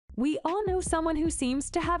We all know someone who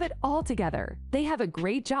seems to have it all together. They have a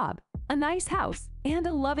great job, a nice house, and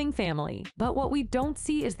a loving family. But what we don't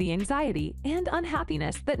see is the anxiety and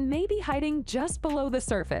unhappiness that may be hiding just below the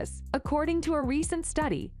surface. According to a recent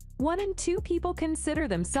study, 1 in 2 people consider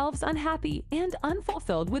themselves unhappy and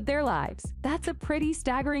unfulfilled with their lives. That's a pretty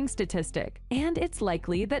staggering statistic, and it's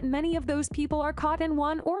likely that many of those people are caught in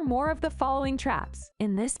one or more of the following traps.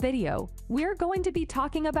 In this video, we're going to be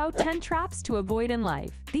talking about 10 traps to avoid in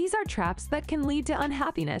life. These are traps that can lead to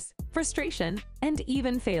unhappiness, frustration, and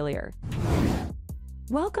even failure.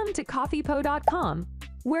 Welcome to Coffeepo.com,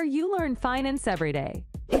 where you learn finance every day.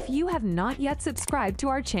 If you have not yet subscribed to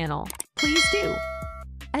our channel, please do,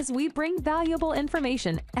 as we bring valuable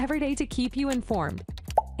information every day to keep you informed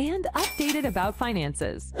and updated about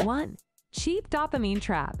finances. 1. Cheap dopamine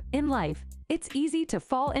trap. In life, it's easy to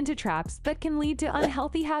fall into traps that can lead to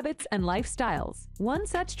unhealthy habits and lifestyles. One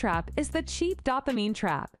such trap is the cheap dopamine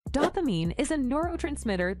trap. Dopamine is a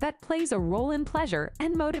neurotransmitter that plays a role in pleasure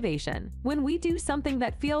and motivation. When we do something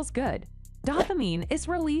that feels good, dopamine is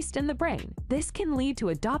released in the brain. This can lead to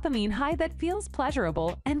a dopamine high that feels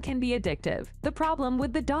pleasurable and can be addictive. The problem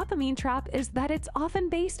with the dopamine trap is that it's often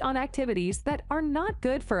based on activities that are not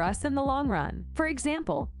good for us in the long run. For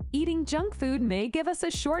example, eating junk food may give us a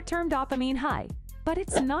short-term dopamine high, but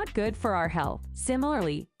it's not good for our health.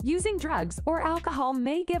 Similarly, using drugs or alcohol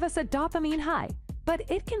may give us a dopamine high, but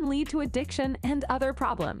it can lead to addiction and other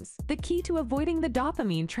problems. The key to avoiding the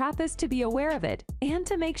dopamine trap is to be aware of it and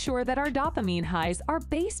to make sure that our dopamine highs are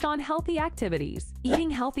based on healthy activities.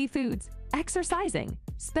 Eating healthy foods, exercising,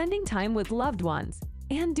 spending time with loved ones,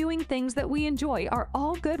 and doing things that we enjoy are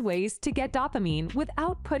all good ways to get dopamine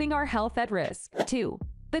without putting our health at risk. 2.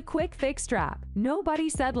 The quick fix trap. Nobody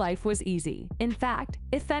said life was easy. In fact,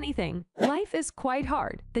 if anything, life is quite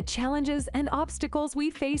hard. The challenges and obstacles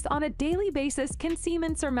we face on a daily basis can seem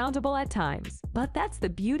insurmountable at times. But that's the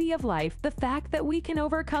beauty of life, the fact that we can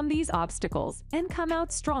overcome these obstacles and come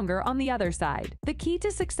out stronger on the other side. The key to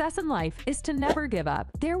success in life is to never give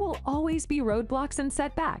up. There will always be roadblocks and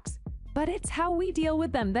setbacks, but it's how we deal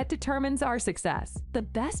with them that determines our success. The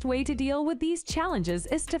best way to deal with these challenges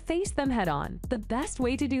is to face them head-on. The best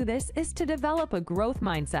way to do this is to develop a growth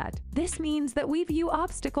mindset. This means that we view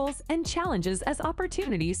obstacles and challenges as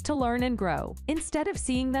opportunities to learn and grow. Instead of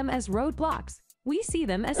seeing them as roadblocks, we see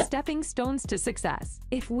them as stepping stones to success.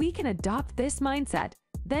 If we can adopt this mindset,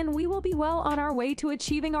 then we will be well on our way to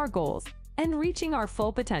achieving our goals and reaching our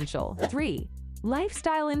full potential. 3.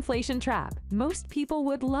 Lifestyle inflation trap. Most people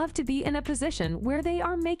would love to be in a position where they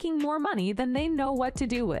are making more money than they know what to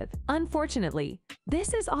do with. Unfortunately,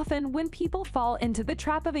 this is often when people fall into the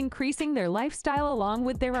trap of increasing their lifestyle along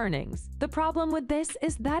with their earnings. The problem with this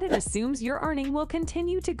is that it assumes your earning will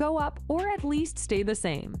continue to go up or at least stay the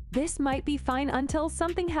same. This might be fine until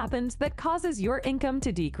something happens that causes your income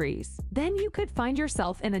to decrease. Then you could find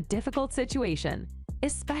yourself in a difficult situation,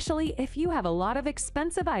 especially if you have a lot of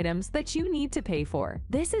expensive items that you need to pay for.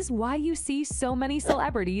 This is why you see so many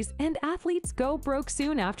celebrities and athletes go broke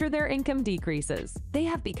soon after their income decreases. They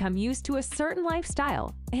have become used to a certain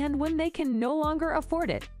lifestyle, and when they can no longer afford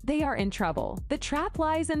it, they are in trouble. The trap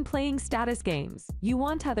lies in playing status games. You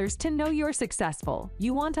want others to know you're successful.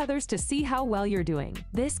 You want others to see how well you're doing.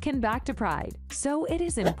 This can back to pride, so it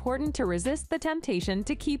is important to resist the temptation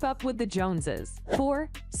to keep up with the Joneses. 4.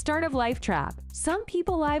 Start of life trap. Some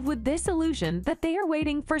people live with this illusion that they are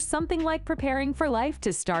waiting for something like preparing for life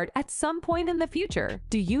to start at some point in the future.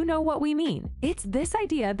 Do you know what we mean? It's this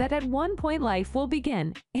idea that at one point life will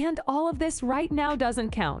begin, and all of this right now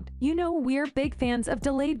doesn't count. You know, we're big fans of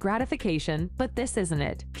delayed gratification, but this isn't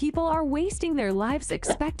it. People are wasting their lives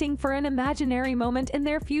expecting for an imaginary moment in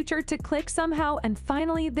their future to click somehow and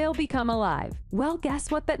finally they'll become alive. Well, guess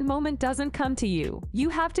what? That moment doesn't come to you. You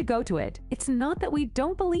have to go to it. It's not that we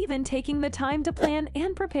don't believe in taking the time to plan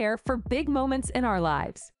and prepare for big moments in our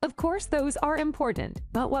lives. Of course, those are important,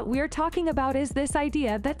 but what we're talking about is this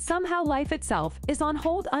idea that somehow life itself is on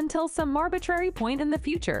hold until some arbitrary point in the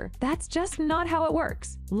future. That's just not how it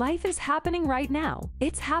works. Life is happening right now.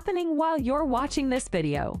 It's happening while you're watching this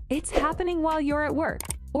video. It's happening while you're at work,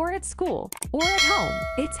 or at school, or at home.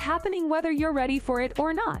 It's happening whether you're ready for it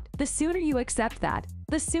or not. The sooner you accept that,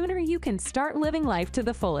 the sooner you can start living life to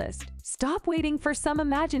the fullest. Stop waiting for some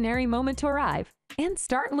imaginary moment to arrive and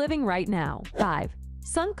start living right now. 5.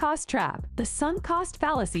 Sunk cost trap. The sunk cost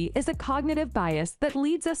fallacy is a cognitive bias that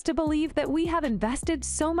leads us to believe that we have invested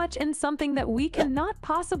so much in something that we cannot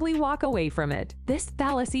possibly walk away from it. This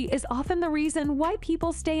fallacy is often the reason why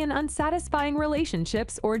people stay in unsatisfying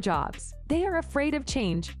relationships or jobs. They are afraid of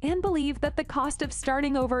change and believe that the cost of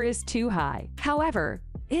starting over is too high. However,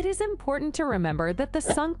 It is important to remember that the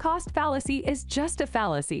sunk cost fallacy is just a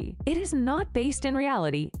fallacy. It is not based in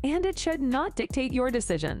reality, and it should not dictate your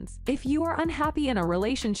decisions. If you are unhappy in a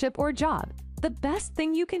relationship or job, the best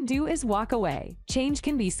thing you can do is walk away. Change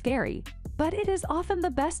can be scary, but it is often the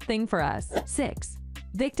best thing for us. 6.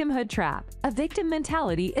 Victimhood trap. A victim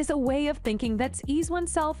mentality is a way of thinking that sees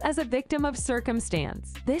oneself as a victim of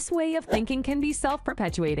circumstance. This way of thinking can be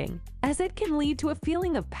self-perpetuating, as it can lead to a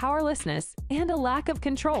feeling of powerlessness and a lack of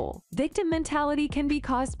control. Victim mentality can be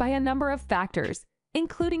caused by a number of factors,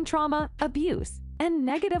 including trauma, abuse, and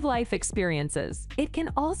negative life experiences. It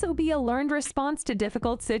can also be a learned response to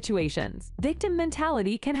difficult situations. Victim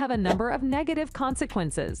mentality can have a number of negative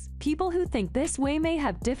consequences. People who think this way may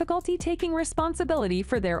have difficulty taking responsibility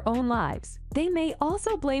for their own lives. They may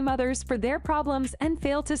also blame others for their problems and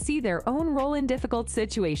fail to see their own role in difficult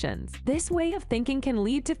situations. This way of thinking can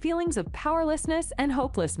lead to feelings of powerlessness and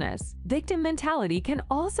hopelessness. Victim mentality can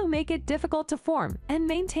also make it difficult to form and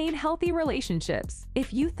maintain healthy relationships.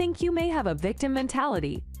 If you think you may have a victim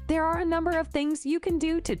mentality, there are a number of things you can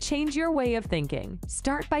do to change your way of thinking.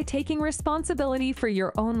 Start by taking responsibility for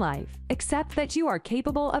your own life. Accept that you are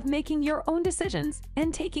capable of making your own decisions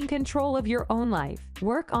and taking control of your own life.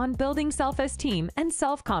 Work on building self-esteem and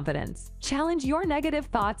self-confidence. Challenge your negative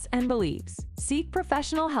thoughts and beliefs. Seek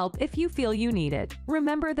professional help if you feel you need it.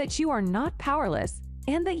 Remember that you are not powerless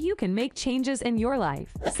and that you can make changes in your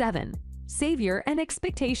life. 7. Savior and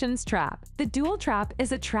expectations trap. The dual trap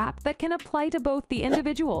is a trap that can apply to both the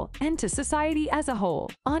individual and to society as a whole.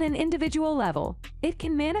 On an individual level, it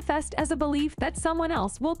can manifest as a belief that someone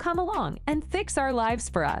else will come along and fix our lives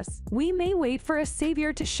for us. We may wait for a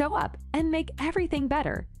savior to show up and make everything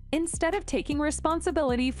better, instead of taking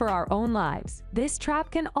responsibility for our own lives. This trap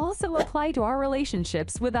can also apply to our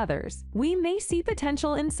relationships with others. We may see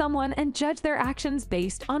potential in someone and judge their actions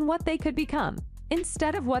based on what they could become,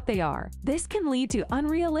 instead of what they are. This can lead to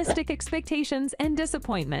unrealistic expectations and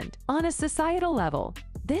disappointment. On a societal level,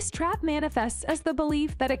 this trap manifests as the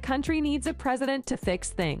belief that a country needs a president to fix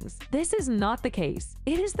things. This is not the case.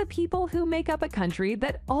 It is the people who make up a country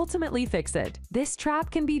that ultimately fix it. This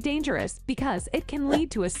trap can be dangerous because it can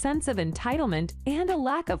lead to a sense of entitlement and a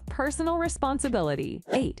lack of personal responsibility.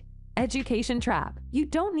 8. Education trap. You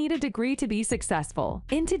don't need a degree to be successful.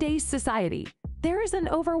 In today's society, there is an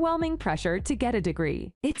overwhelming pressure to get a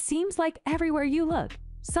degree. It seems like everywhere you look,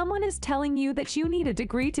 someone is telling you that you need a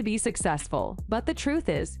degree to be successful. But the truth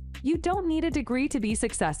is, you don't need a degree to be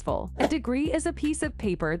successful. A degree is a piece of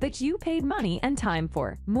paper that you paid money and time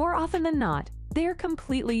for. More often than not, they're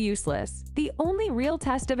completely useless. The only real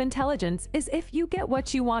test of intelligence is if you get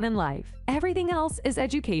what you want in life. Everything else is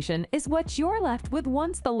education is what you're left with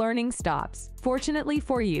once the learning stops. Fortunately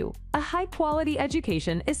for you, a high-quality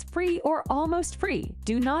education is free or almost free.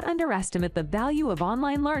 Do not underestimate the value of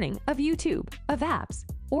online learning, of YouTube, of apps,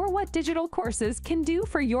 or what digital courses can do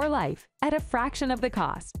for your life at a fraction of the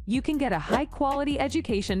cost. You can get a high-quality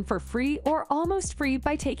education for free or almost free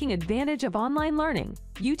by taking advantage of online learning,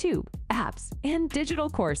 YouTube, apps, and digital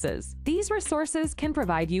courses. These resources can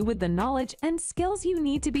provide you with the knowledge and skills you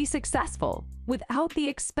need to be successful without the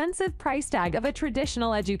expensive price tag of a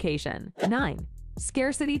traditional education. 9.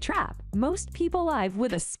 Scarcity trap. Most people live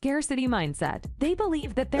with a scarcity mindset. They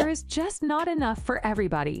believe that there is just not enough for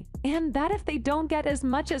everybody, and that if they don't get as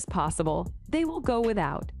much as possible, they will go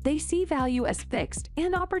without. They see value as fixed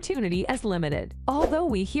and opportunity as limited. Although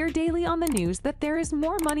we hear daily on the news that there is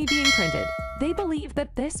more money being printed, they believe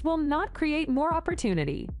that this will not create more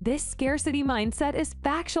opportunity. This scarcity mindset is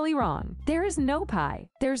factually wrong. There is no pie.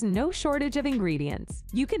 There's no shortage of ingredients.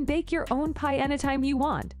 You can bake your own pie anytime you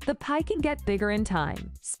want. The pie can get bigger in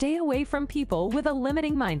time. Stay away from people with a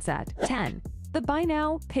limiting mindset. 10. The buy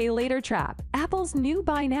now, pay later trap. Apple's new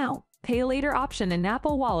buy now, pay later option in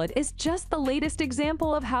Apple Wallet is just the latest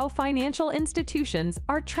example of how financial institutions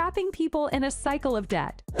are trapping people in a cycle of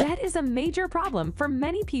debt. Debt is a major problem for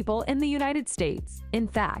many people in the United States. In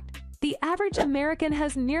fact, the average American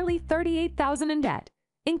has nearly $38,000 in debt,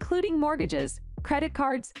 including mortgages, credit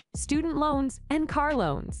cards, student loans, and car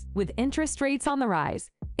loans. With interest rates on the rise,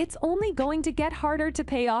 it's only going to get harder to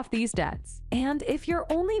pay off these debts. And if you're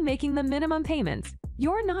only making the minimum payments,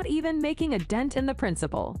 you're not even making a dent in the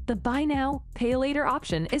principal. The buy now, pay later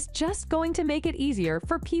option is just going to make it easier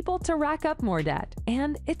for people to rack up more debt.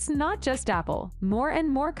 And it's not just Apple. More and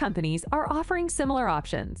more companies are offering similar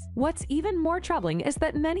options. What's even more troubling is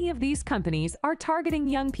that many of these companies are targeting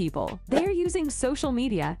young people. They're using social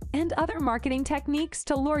media and other marketing techniques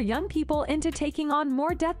to lure young people into taking on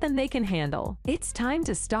more debt than they can handle. It's time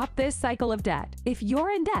to stop this cycle of debt. If you're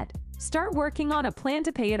in debt, start working on a plan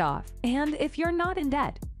to pay it off. And if you're not in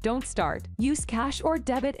debt, Don't start. Use cash or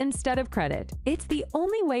debit instead of credit. It's the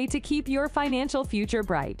only way to keep your financial future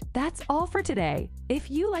bright. That's all for today. If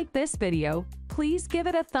you like this video, please give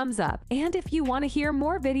it a thumbs up. And if you want to hear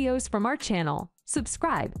more videos from our channel,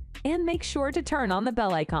 subscribe and make sure to turn on the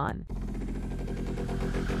bell icon.